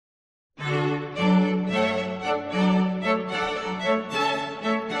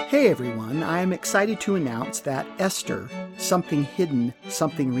Today, everyone, I am excited to announce that Esther, Something Hidden,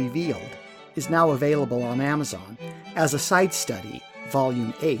 Something Revealed, is now available on Amazon as a side study,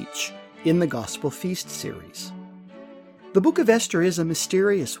 Volume H, in the Gospel Feast series. The book of Esther is a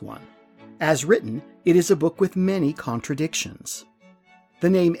mysterious one. As written, it is a book with many contradictions.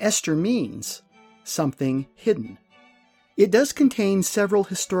 The name Esther means something hidden. It does contain several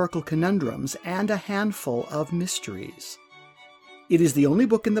historical conundrums and a handful of mysteries. It is the only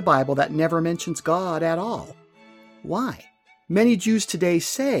book in the Bible that never mentions God at all. Why? Many Jews today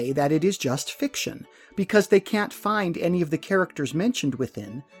say that it is just fiction because they can't find any of the characters mentioned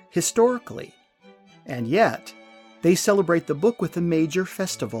within historically. And yet, they celebrate the book with a major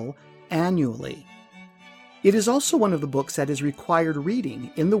festival annually. It is also one of the books that is required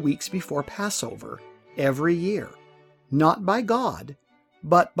reading in the weeks before Passover every year, not by God,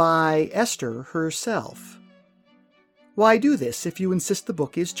 but by Esther herself. Why do this if you insist the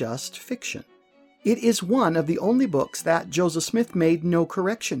book is just fiction? It is one of the only books that Joseph Smith made no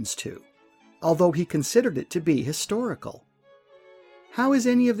corrections to, although he considered it to be historical. How is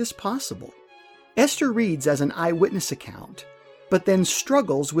any of this possible? Esther reads as an eyewitness account, but then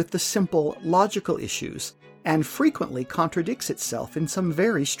struggles with the simple logical issues and frequently contradicts itself in some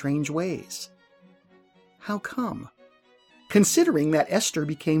very strange ways. How come? Considering that Esther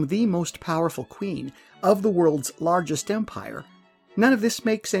became the most powerful queen of the world's largest empire, none of this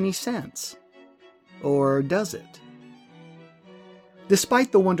makes any sense. Or does it?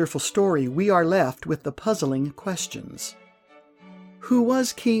 Despite the wonderful story, we are left with the puzzling questions. Who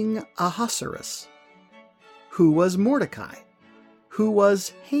was King Ahasuerus? Who was Mordecai? Who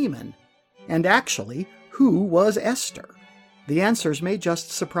was Haman? And actually, who was Esther? The answers may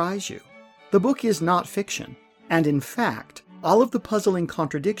just surprise you. The book is not fiction. And in fact, all of the puzzling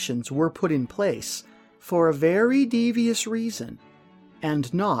contradictions were put in place for a very devious reason,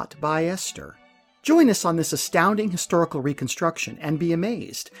 and not by Esther. Join us on this astounding historical reconstruction and be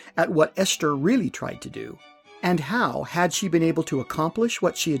amazed at what Esther really tried to do, and how, had she been able to accomplish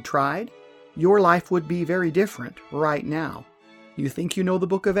what she had tried, your life would be very different right now. You think you know the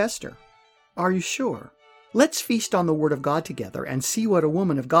book of Esther? Are you sure? Let's feast on the Word of God together and see what a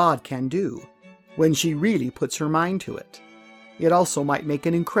woman of God can do when she really puts her mind to it. It also might make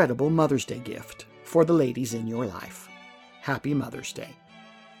an incredible Mother's Day gift for the ladies in your life. Happy Mother's Day.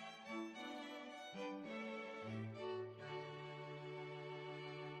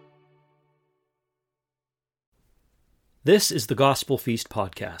 This is the Gospel Feast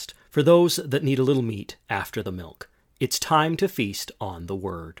podcast for those that need a little meat after the milk. It's time to feast on the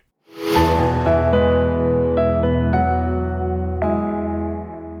Word.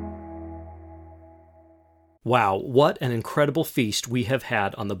 Wow, what an incredible feast we have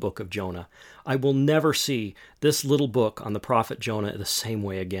had on the book of Jonah. I will never see this little book on the prophet Jonah the same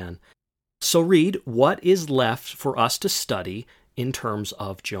way again. So read what is left for us to study in terms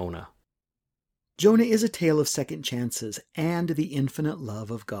of Jonah. Jonah is a tale of second chances and the infinite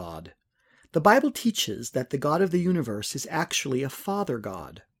love of God. The Bible teaches that the God of the universe is actually a Father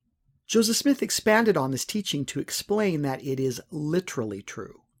God. Joseph Smith expanded on this teaching to explain that it is literally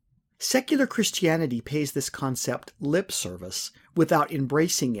true. Secular Christianity pays this concept lip service without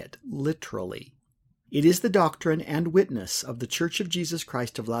embracing it literally. It is the doctrine and witness of the Church of Jesus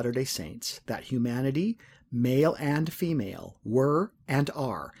Christ of Latter-day Saints that humanity, male and female, were and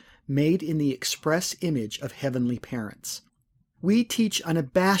are made in the express image of heavenly parents. We teach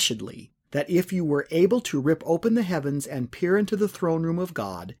unabashedly that if you were able to rip open the heavens and peer into the throne room of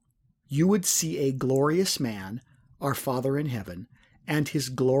God, you would see a glorious man, our Father in heaven, and his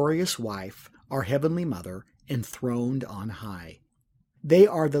glorious wife, our Heavenly Mother, enthroned on high. They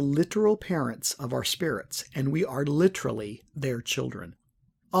are the literal parents of our spirits, and we are literally their children.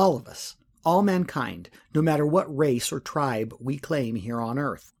 All of us, all mankind, no matter what race or tribe we claim here on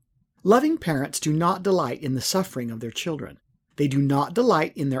earth. Loving parents do not delight in the suffering of their children. They do not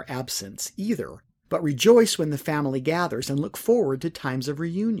delight in their absence either, but rejoice when the family gathers and look forward to times of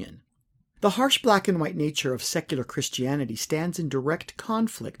reunion. The harsh black and white nature of secular Christianity stands in direct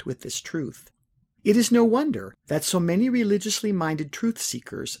conflict with this truth. It is no wonder that so many religiously minded truth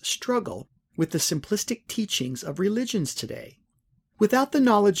seekers struggle with the simplistic teachings of religions today. Without the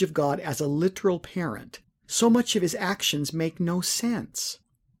knowledge of God as a literal parent, so much of his actions make no sense.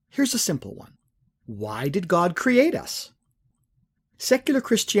 Here's a simple one. Why did God create us? Secular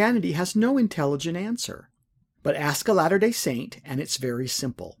Christianity has no intelligent answer. But ask a Latter-day Saint, and it's very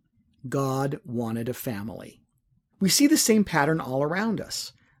simple. God wanted a family. We see the same pattern all around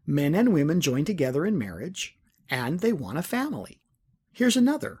us. Men and women join together in marriage, and they want a family. Here's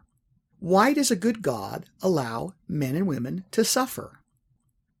another. Why does a good God allow men and women to suffer?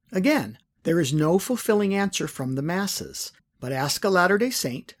 Again, there is no fulfilling answer from the masses, but ask a Latter-day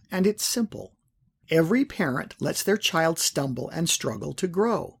Saint, and it's simple. Every parent lets their child stumble and struggle to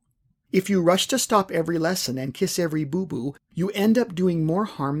grow. If you rush to stop every lesson and kiss every boo-boo, you end up doing more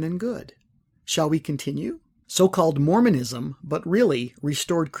harm than good. Shall we continue? So-called Mormonism, but really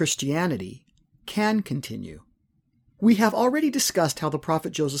restored Christianity, can continue. We have already discussed how the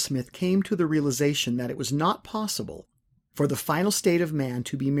prophet Joseph Smith came to the realization that it was not possible for the final state of man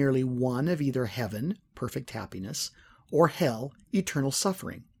to be merely one of either heaven, perfect happiness, or hell, eternal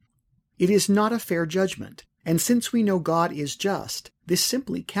suffering. It is not a fair judgment, and since we know God is just, this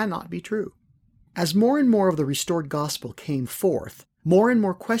simply cannot be true. As more and more of the restored gospel came forth, more and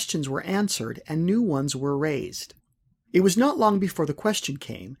more questions were answered and new ones were raised. It was not long before the question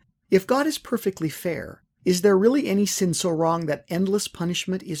came, if God is perfectly fair, is there really any sin so wrong that endless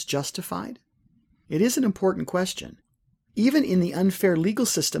punishment is justified? It is an important question. Even in the unfair legal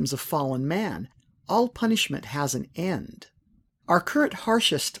systems of fallen man, all punishment has an end. Our current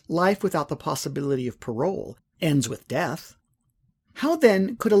harshest life without the possibility of parole ends with death. How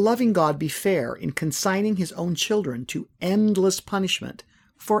then could a loving God be fair in consigning his own children to endless punishment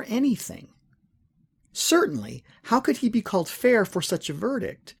for anything? Certainly, how could he be called fair for such a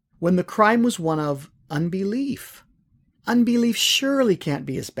verdict when the crime was one of unbelief? Unbelief surely can't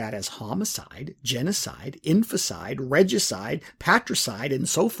be as bad as homicide, genocide, infanticide, regicide, patricide, and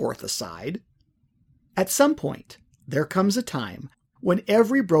so forth aside. At some point, there comes a time when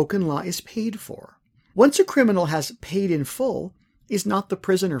every broken law is paid for. Once a criminal has paid in full, is not the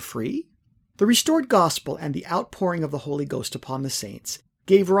prisoner free? The restored gospel and the outpouring of the Holy Ghost upon the saints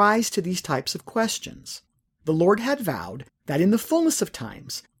gave rise to these types of questions. The Lord had vowed that in the fullness of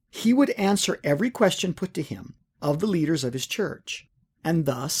times he would answer every question put to him of the leaders of his church. And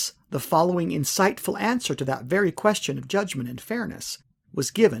thus, the following insightful answer to that very question of judgment and fairness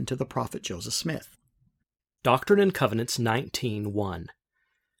was given to the prophet Joseph Smith. Doctrine and Covenants 19:1.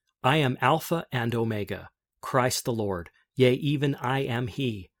 I am Alpha and Omega, Christ the Lord, yea, even I am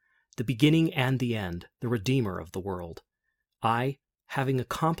He, the beginning and the end, the Redeemer of the world. I, having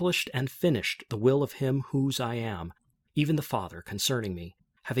accomplished and finished the will of him whose I am, even the Father concerning me,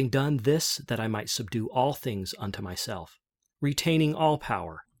 having done this that I might subdue all things unto myself, retaining all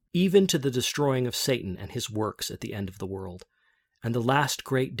power, even to the destroying of Satan and his works at the end of the world, and the last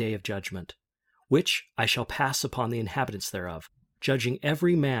great day of judgment, which I shall pass upon the inhabitants thereof, judging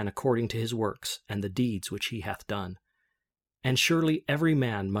every man according to his works and the deeds which he hath done. And surely every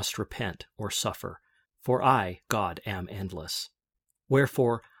man must repent or suffer, for I, God, am endless.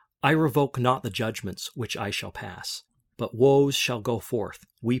 Wherefore I revoke not the judgments which I shall pass, but woes shall go forth,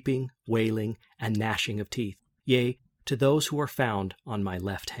 weeping, wailing, and gnashing of teeth, yea, to those who are found on my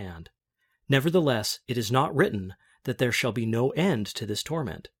left hand. Nevertheless, it is not written that there shall be no end to this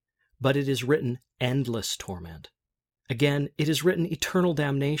torment, but it is written endless torment. Again, it is written eternal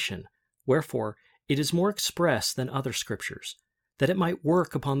damnation. Wherefore, it is more express than other scriptures, that it might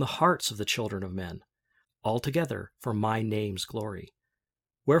work upon the hearts of the children of men, altogether for my name's glory.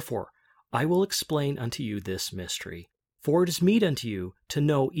 Wherefore, I will explain unto you this mystery, for it is meet unto you to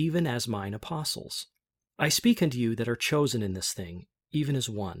know even as mine apostles. I speak unto you that are chosen in this thing, even as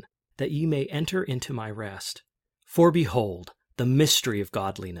one, that ye may enter into my rest. For behold, the mystery of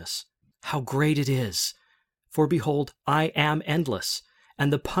godliness, how great it is! For behold, I am endless,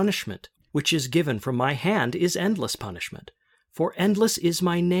 and the punishment which is given from my hand is endless punishment. For endless is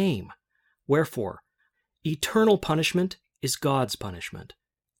my name. Wherefore, eternal punishment is God's punishment.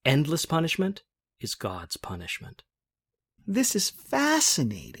 Endless punishment is God's punishment. This is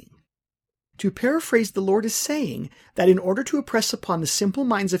fascinating. To paraphrase, the Lord is saying that in order to impress upon the simple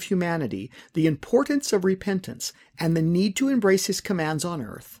minds of humanity the importance of repentance and the need to embrace his commands on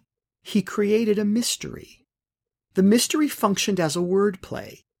earth, he created a mystery. The mystery functioned as a word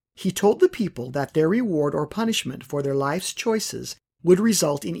play. He told the people that their reward or punishment for their life's choices would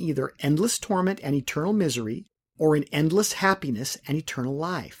result in either endless torment and eternal misery, or in endless happiness and eternal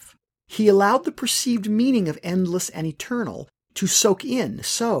life. He allowed the perceived meaning of endless and eternal to soak in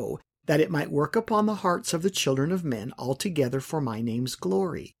so that it might work upon the hearts of the children of men altogether for my name's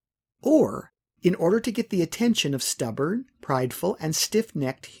glory. Or, in order to get the attention of stubborn, prideful, and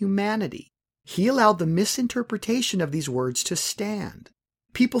stiff-necked humanity, he allowed the misinterpretation of these words to stand.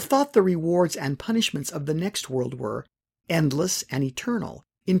 People thought the rewards and punishments of the next world were endless and eternal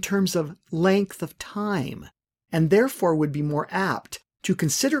in terms of length of time, and therefore would be more apt to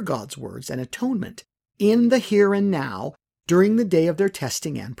consider God's words and atonement in the here and now during the day of their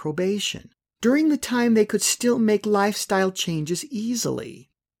testing and probation, during the time they could still make lifestyle changes easily.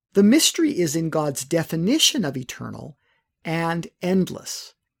 The mystery is in God's definition of eternal and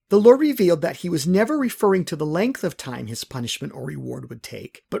endless. The Lord revealed that he was never referring to the length of time his punishment or reward would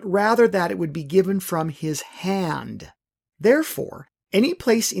take, but rather that it would be given from his hand. Therefore, any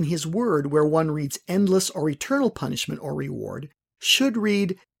place in his word where one reads endless or eternal punishment or reward should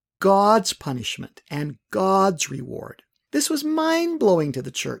read God's punishment and God's reward. This was mind-blowing to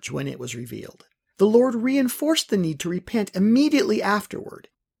the church when it was revealed. The Lord reinforced the need to repent immediately afterward.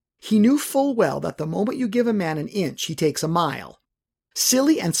 He knew full well that the moment you give a man an inch, he takes a mile.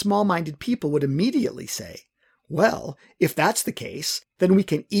 Silly and small-minded people would immediately say, well, if that's the case, then we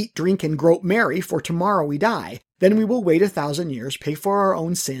can eat, drink, and grope merry, for tomorrow we die. Then we will wait 1,000 years, pay for our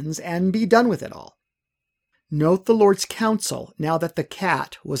own sins, and be done with it all. Note the Lord's counsel now that the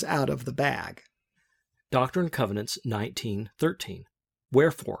cat was out of the bag. Doctrine and Covenants 19:13.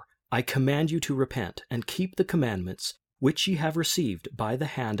 Wherefore, I command you to repent, and keep the commandments which ye have received by the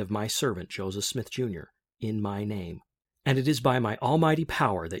hand of my servant Joseph Smith, Jr., in my name. And it is by my almighty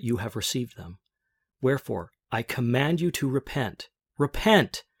power that you have received them. Wherefore, I command you to repent.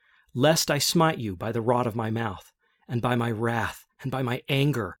 Repent, lest I smite you by the rod of my mouth, and by my wrath, and by my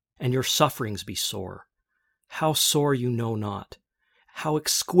anger, and your sufferings be sore. How sore you know not, how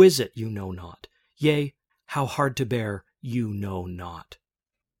exquisite you know not, yea, how hard to bear you know not.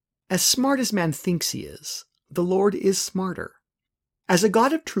 As smart as man thinks he is, the Lord is smarter. As a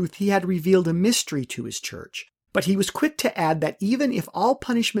God of truth, he had revealed a mystery to his church, but he was quick to add that even if all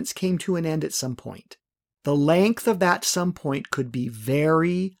punishments came to an end at some point, the length of that some point could be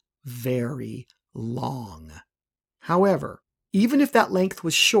very, very long. However, even if that length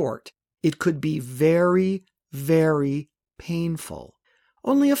was short, it could be very, very painful.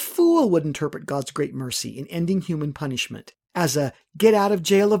 Only a fool would interpret God's great mercy in ending human punishment as a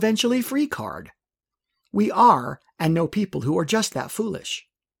get-out-of-jail-eventually-free card. We are, and know people who are just that foolish.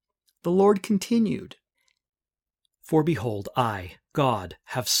 The Lord continued, For behold, I, God,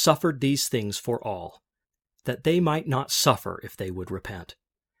 have suffered these things for all, that they might not suffer if they would repent.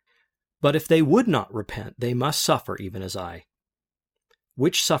 But if they would not repent, they must suffer even as I.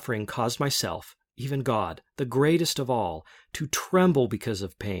 Which suffering caused myself, even God, the greatest of all, to tremble because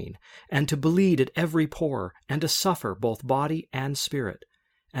of pain, and to bleed at every pore, and to suffer both body and spirit,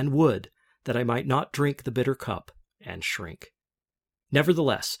 and would that I might not drink the bitter cup, and shrink.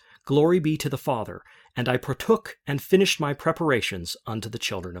 Nevertheless, glory be to the Father, and I partook and finished my preparations unto the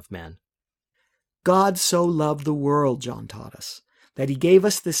children of men. God so loved the world, John taught us, that he gave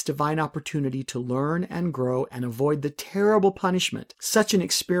us this divine opportunity to learn and grow and avoid the terrible punishment such an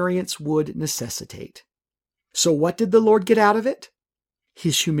experience would necessitate. So what did the Lord get out of it?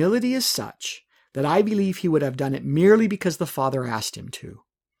 His humility is such that I believe he would have done it merely because the Father asked him to.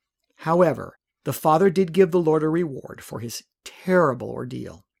 However, the Father did give the Lord a reward for his terrible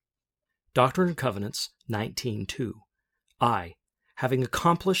ordeal. Doctrine and Covenants 19:2. I, having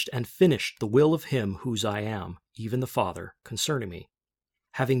accomplished and finished the will of him whose I am, even the Father, concerning me,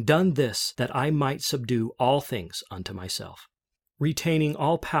 having done this, that I might subdue all things unto myself, retaining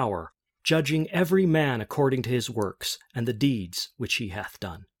all power, judging every man according to his works and the deeds which he hath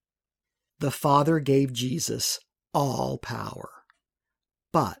done. The Father gave Jesus all power.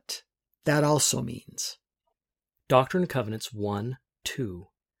 But that also means Doctrine and Covenants 1:2.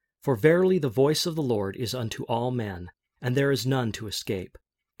 For verily the voice of the Lord is unto all men, and there is none to escape.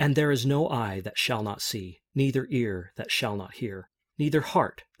 And there is no eye that shall not see, neither ear that shall not hear, neither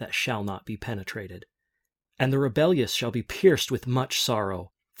heart that shall not be penetrated. And the rebellious shall be pierced with much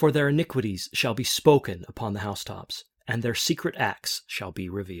sorrow, for their iniquities shall be spoken upon the housetops, and their secret acts shall be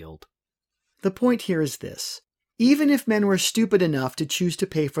revealed. The point here is this. Even if men were stupid enough to choose to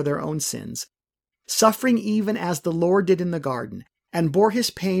pay for their own sins, suffering even as the Lord did in the garden, and bore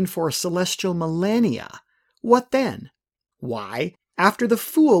his pain for a celestial millennia, what then? Why, after the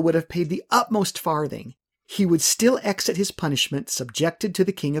fool would have paid the utmost farthing, he would still exit his punishment subjected to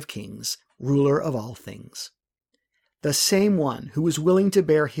the King of Kings, ruler of all things. The same one who was willing to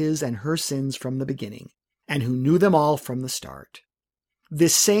bear his and her sins from the beginning, and who knew them all from the start.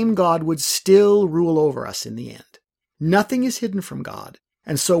 This same God would still rule over us in the end. Nothing is hidden from God,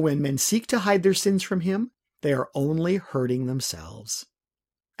 and so when men seek to hide their sins from him, they are only hurting themselves.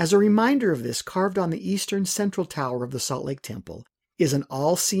 As a reminder of this, carved on the eastern central tower of the Salt Lake Temple is an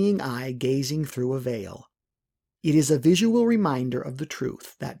all-seeing eye gazing through a veil. It is a visual reminder of the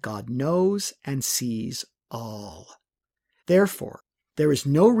truth that God knows and sees all. Therefore, there is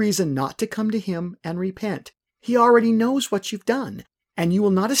no reason not to come to him and repent. He already knows what you've done, and you will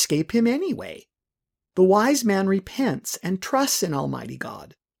not escape him anyway. The wise man repents and trusts in Almighty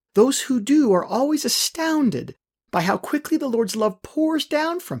God. Those who do are always astounded by how quickly the Lord's love pours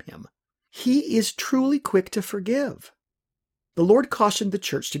down from him. He is truly quick to forgive. The Lord cautioned the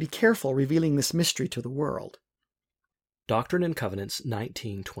church to be careful revealing this mystery to the world. Doctrine and Covenants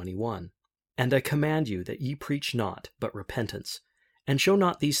 19:21. And I command you that ye preach not, but repentance, and show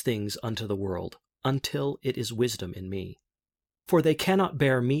not these things unto the world, until it is wisdom in me. For they cannot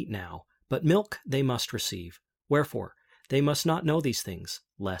bear meat now, but milk they must receive. Wherefore they must not know these things,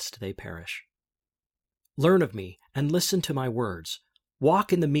 lest they perish. Learn of me, and listen to my words.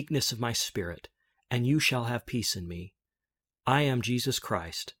 Walk in the meekness of my spirit, and you shall have peace in me. I am Jesus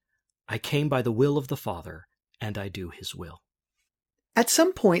Christ. I came by the will of the Father, and I do his will. At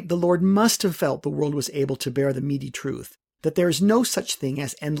some point, the Lord must have felt the world was able to bear the meaty truth that there is no such thing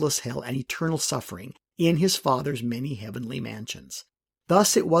as endless hell and eternal suffering in his Father's many heavenly mansions.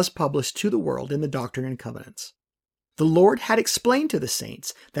 Thus it was published to the world in the Doctrine and Covenants. The Lord had explained to the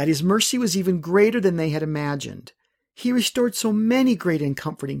saints that his mercy was even greater than they had imagined. He restored so many great and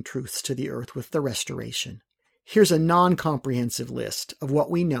comforting truths to the earth with the restoration. Here's a non-comprehensive list of what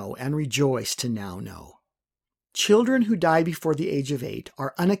we know and rejoice to now know. Children who die before the age of 8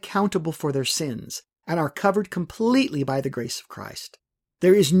 are unaccountable for their sins and are covered completely by the grace of Christ.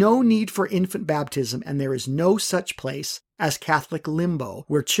 There is no need for infant baptism, and there is no such place as Catholic limbo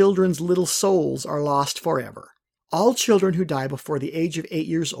where children's little souls are lost forever. All children who die before the age of 8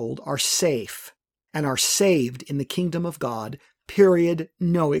 years old are safe and are saved in the kingdom of God, period,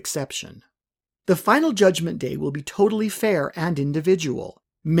 no exception. The final judgment day will be totally fair and individual.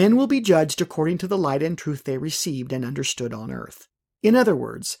 Men will be judged according to the light and truth they received and understood on earth. In other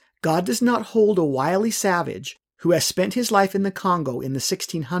words, God does not hold a wily savage who has spent his life in the Congo in the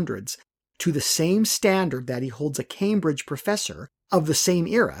 1600s to the same standard that he holds a Cambridge professor of the same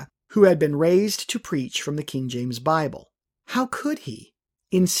era who had been raised to preach from the King James Bible. How could he?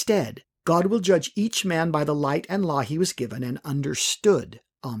 Instead, God will judge each man by the light and law he was given and understood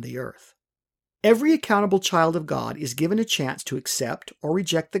on the earth. Every accountable child of God is given a chance to accept or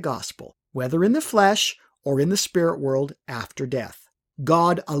reject the gospel, whether in the flesh or in the spirit world after death.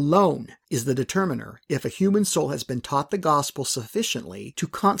 God alone is the determiner if a human soul has been taught the gospel sufficiently to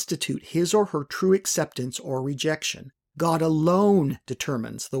constitute his or her true acceptance or rejection. God alone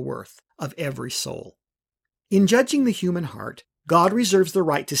determines the worth of every soul. In judging the human heart, God reserves the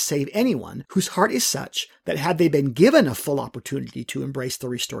right to save anyone whose heart is such that had they been given a full opportunity to embrace the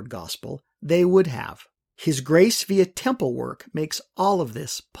restored gospel, they would have. His grace via temple work makes all of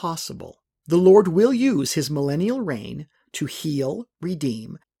this possible. The Lord will use his millennial reign to heal,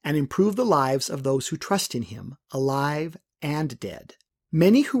 redeem, and improve the lives of those who trust in him, alive and dead.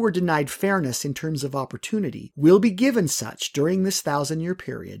 Many who were denied fairness in terms of opportunity will be given such during this 1,000-year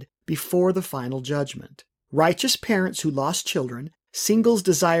period before the final judgment. Righteous parents who lost children, singles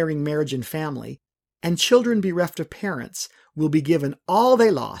desiring marriage and family, and children bereft of parents will be given all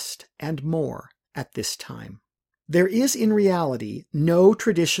they lost and more at this time. There is in reality no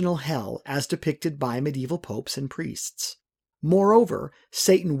traditional hell as depicted by medieval popes and priests. Moreover,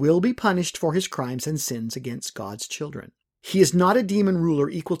 Satan will be punished for his crimes and sins against God's children. He is not a demon ruler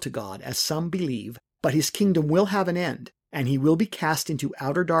equal to God, as some believe, but his kingdom will have an end, and he will be cast into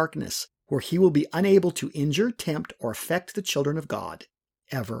outer darkness, where he will be unable to injure, tempt, or affect the children of God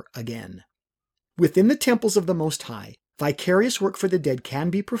ever again. Within the temples of the Most High, vicarious work for the dead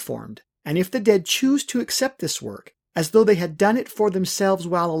can be performed, and if the dead choose to accept this work, as though they had done it for themselves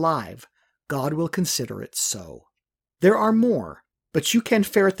while alive, God will consider it so. There are more, but you can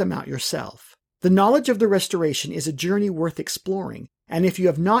ferret them out yourself. The knowledge of the restoration is a journey worth exploring, and if you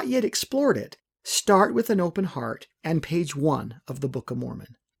have not yet explored it, start with an open heart and page 1 of the Book of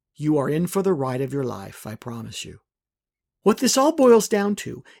Mormon. You are in for the ride of your life, I promise you. What this all boils down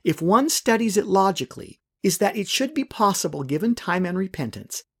to, if one studies it logically, is that it should be possible, given time and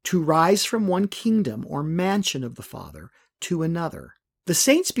repentance, to rise from one kingdom or mansion of the Father to another. The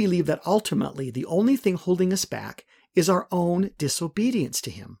saints believe that ultimately the only thing holding us back is our own disobedience to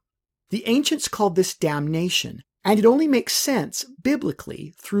him. The ancients called this damnation, and it only makes sense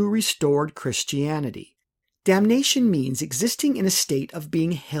biblically through restored Christianity. Damnation means existing in a state of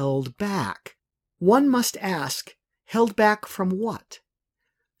being held back. One must ask, held back from what?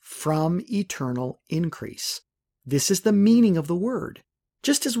 From eternal increase. This is the meaning of the word.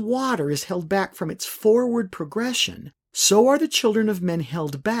 Just as water is held back from its forward progression, so are the children of men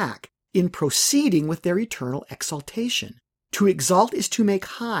held back in proceeding with their eternal exaltation. To exalt is to make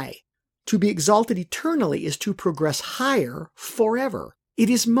high. To be exalted eternally is to progress higher forever. It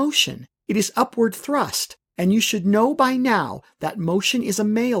is motion. It is upward thrust. And you should know by now that motion is a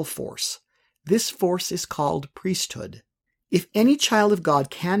male force. This force is called priesthood. If any child of God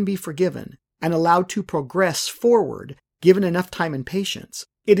can be forgiven and allowed to progress forward, given enough time and patience,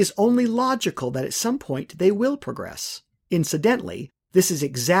 it is only logical that at some point they will progress. Incidentally, this is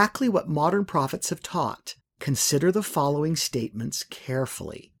exactly what modern prophets have taught. Consider the following statements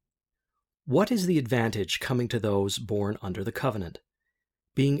carefully. What is the advantage coming to those born under the covenant?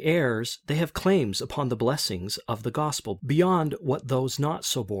 Being heirs, they have claims upon the blessings of the gospel beyond what those not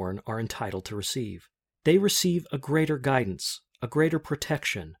so born are entitled to receive. They receive a greater guidance, a greater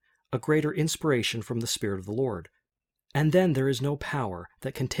protection, a greater inspiration from the Spirit of the Lord. And then there is no power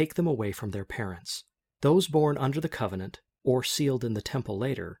that can take them away from their parents. Those born under the covenant, or sealed in the temple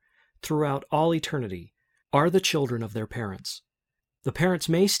later, throughout all eternity, are the children of their parents. The parents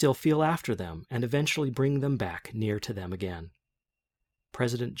may still feel after them and eventually bring them back near to them again.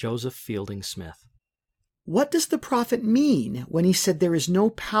 President Joseph Fielding Smith. What does the prophet mean when he said there is no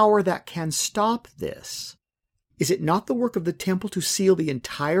power that can stop this? Is it not the work of the temple to seal the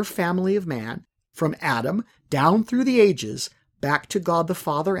entire family of man, from Adam down through the ages, back to God the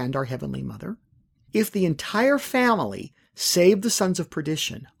Father and our Heavenly Mother? If the entire family, save the sons of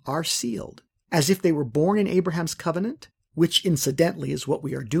perdition, are sealed, as if they were born in Abraham's covenant, which incidentally is what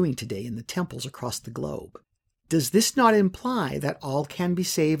we are doing today in the temples across the globe, does this not imply that all can be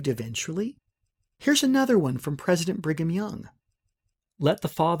saved eventually? Here's another one from President Brigham Young. Let the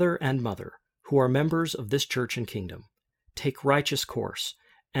father and mother, who are members of this church and kingdom, take righteous course,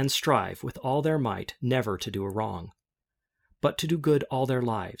 and strive with all their might never to do a wrong, but to do good all their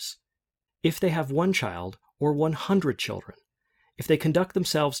lives. If they have 1 child or 100 children, if they conduct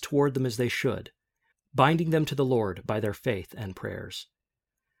themselves toward them as they should, binding them to the Lord by their faith and prayers.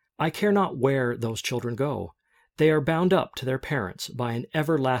 I care not where those children go. They are bound up to their parents by an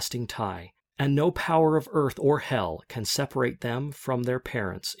everlasting tie, and no power of earth or hell can separate them from their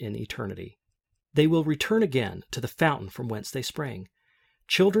parents in eternity. They will return again to the fountain from whence they sprang.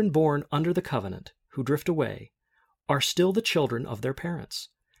 Children born under the covenant, who drift away, are still the children of their parents,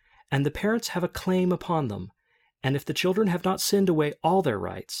 and the parents have a claim upon them, and if the children have not sinned away all their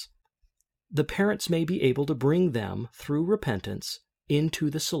rights, the parents may be able to bring them, through repentance, into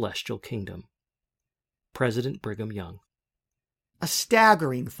the celestial kingdom. President Brigham Young. A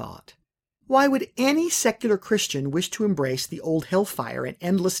staggering thought. Why would any secular Christian wish to embrace the old hellfire and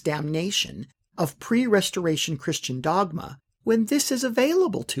endless damnation of pre-restoration Christian dogma when this is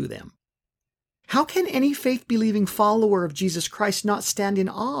available to them? How can any faith-believing follower of Jesus Christ not stand in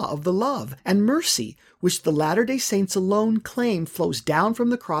awe of the love and mercy which the Latter-day Saints alone claim flows down from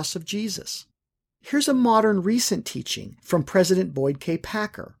the cross of Jesus? Here's a modern recent teaching from President Boyd K.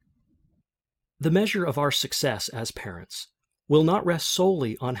 Packer. The measure of our success as parents will not rest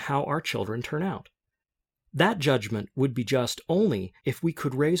solely on how our children turn out. That judgment would be just only if we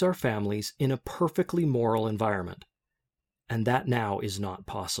could raise our families in a perfectly moral environment, and that now is not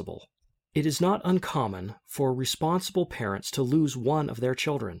possible. It is not uncommon for responsible parents to lose one of their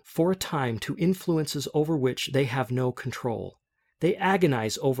children for a time to influences over which they have no control. They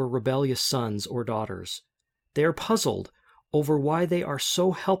agonize over rebellious sons or daughters. They are puzzled over why they are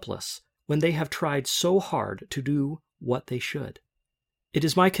so helpless when they have tried so hard to do what they should. It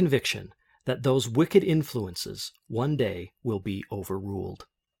is my conviction that those wicked influences one day will be overruled.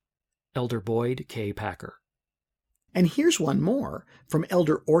 Elder Boyd K. Packer. And here's one more from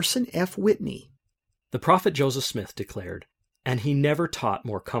Elder Orson F. Whitney. The prophet Joseph Smith declared, and he never taught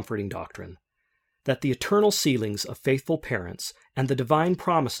more comforting doctrine, that the eternal sealings of faithful parents and the divine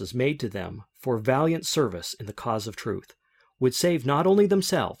promises made to them for valiant service in the cause of truth would save not only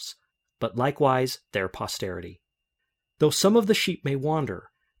themselves, but likewise their posterity. Though some of the sheep may wander,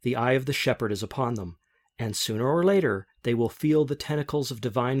 the eye of the shepherd is upon them, and sooner or later they will feel the tentacles of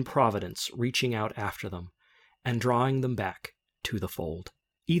divine providence reaching out after them and drawing them back to the fold.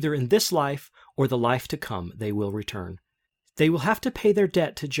 Either in this life or the life to come they will return. They will have to pay their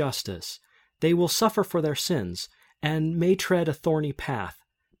debt to justice. They will suffer for their sins and may tread a thorny path,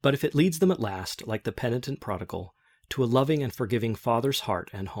 but if it leads them at last, like the penitent prodigal, to a loving and forgiving Father's heart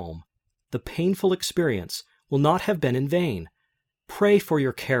and home, the painful experience will not have been in vain. Pray for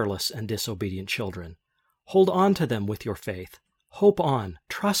your careless and disobedient children. Hold on to them with your faith. Hope on,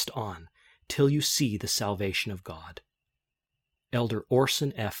 trust on, till you see the salvation of God. Elder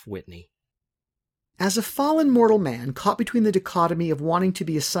Orson F. Whitney. As a fallen mortal man caught between the dichotomy of wanting to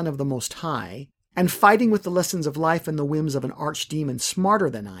be a son of the Most High and fighting with the lessons of life and the whims of an archdemon smarter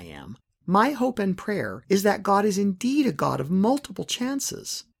than I am, my hope and prayer is that God is indeed a God of multiple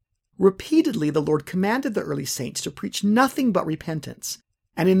chances. Repeatedly, the Lord commanded the early saints to preach nothing but repentance,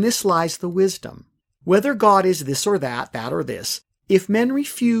 and in this lies the wisdom. Whether God is this or that or this, if men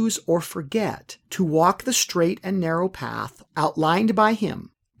refuse or forget to walk the straight and narrow path outlined by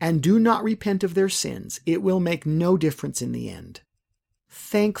Him and do not repent of their sins, it will make no difference in the end.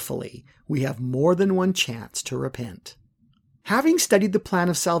 Thankfully, we have more than one chance to repent. Having studied the plan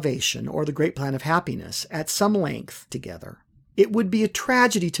of salvation, or the great plan of happiness, at some length together, it would be a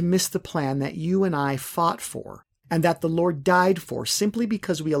tragedy to miss the plan that you and I fought for, and that the Lord died for simply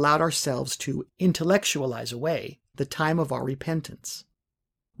because we allowed ourselves to intellectualize away the time of our repentance.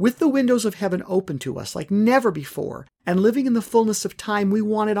 With the windows of heaven open to us like never before, and living in the fullness of time, we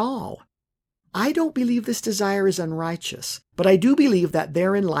want it all. I don't believe this desire is unrighteous, but I do believe that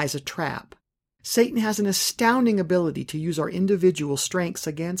therein lies a trap. Satan has an astounding ability to use our individual strengths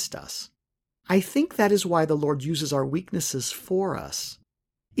against us. I think that is why the Lord uses our weaknesses for us.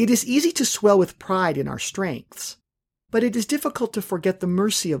 It is easy to swell with pride in our strengths, but it is difficult to forget the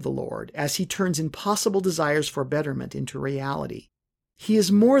mercy of the Lord as He turns impossible desires for betterment into reality. He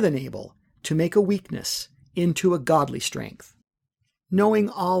is more than able to make a weakness into a godly strength. Knowing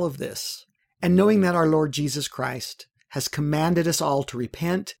all of this, and knowing that our Lord Jesus Christ has commanded us all to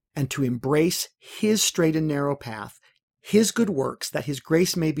repent and to embrace His straight and narrow path, His good works, that His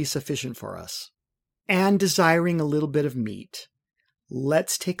grace may be sufficient for us, and desiring a little bit of meat,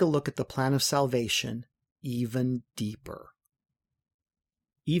 let's take a look at the plan of salvation even deeper.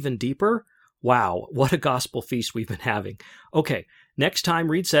 Even deeper? Wow, what a gospel feast we've been having. Okay, next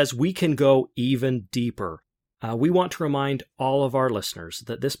time Reed says we can go even deeper. We want to remind all of our listeners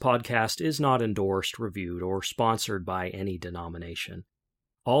that this podcast is not endorsed, reviewed, or sponsored by any denomination.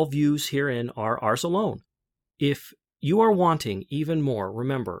 All views herein are ours alone. If you are wanting even more,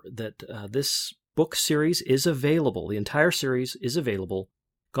 remember that this book series is available. The entire series is available.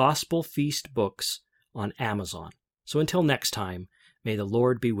 Gospel Feast Books on Amazon. So until next time, may the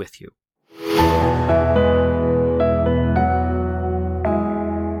Lord be with you.